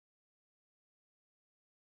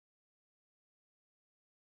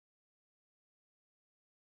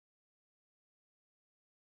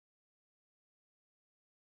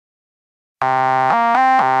Okay,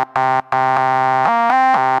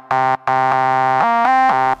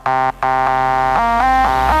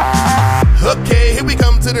 here we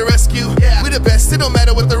come to the rescue. We the best, it don't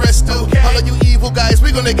matter what the rest do. All of you evil guys,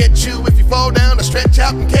 we gonna get you. If you fall down, I'll stretch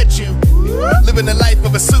out and catch you. Living the life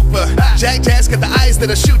of a super. Jack Jazz got the eyes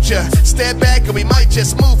that'll shoot ya. Step back and we might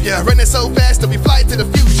just move ya. Running so fast that we fly to the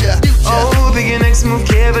future. Oh, big and X, move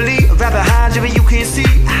carefully. Right behind you but you can't see.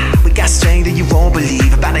 We got strength that you won't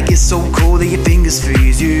believe. About to get so cold that your fingers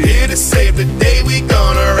freeze you. Here to save the day, we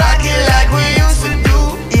gonna rock it like we used to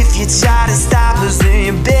do. If you try to stop us, then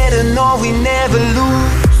you better know we never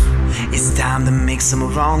lose. It's time to make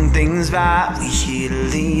some wrong things right. We here to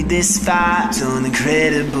lead this fight to an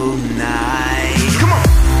incredible night. Come on!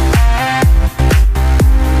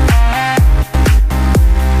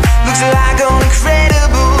 Looks like an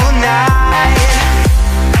incredible night.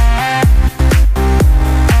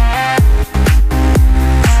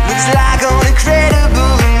 Looks like an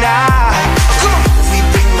incredible night. Come on! We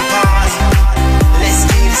bring the party. Let's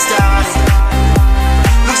get it started.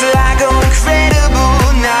 Looks like an incredible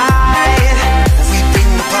night.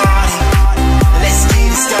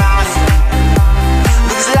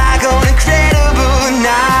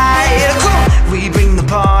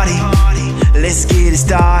 Let's get it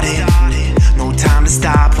started. No time to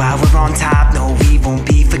stop while we're on top. No, we won't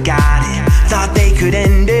be forgotten. Thought they could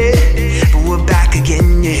end it, but we're back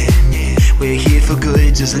again, yeah. We're here for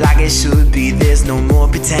good, just like it should be. There's no more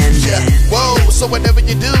pretending. Whoa, so whatever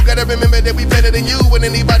you do, gotta remember that we better than you. And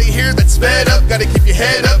anybody here that's fed up, gotta keep your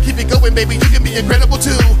head up. Keep it going, baby, you can be incredible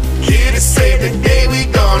too. Here to save the day, we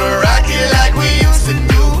gonna rock it like we used to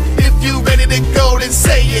do. If you ready to go, then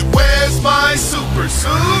say it. Where's my super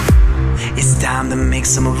suit? It's time to make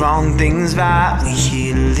some wrong things right. We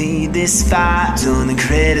here to lead this fight to an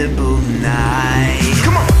incredible night.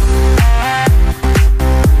 Come on!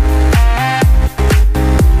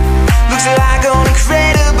 Looks like an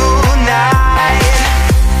incredible night.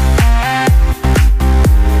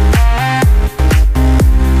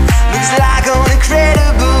 Looks like an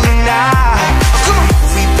incredible night. Come on!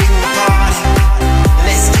 We bring the party.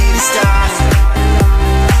 Let's get it started.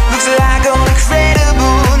 Looks like an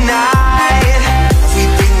incredible night.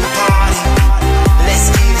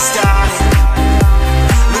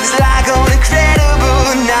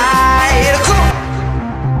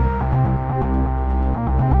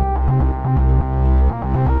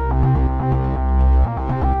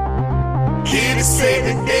 Here to save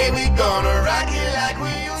the day, we gonna rock it.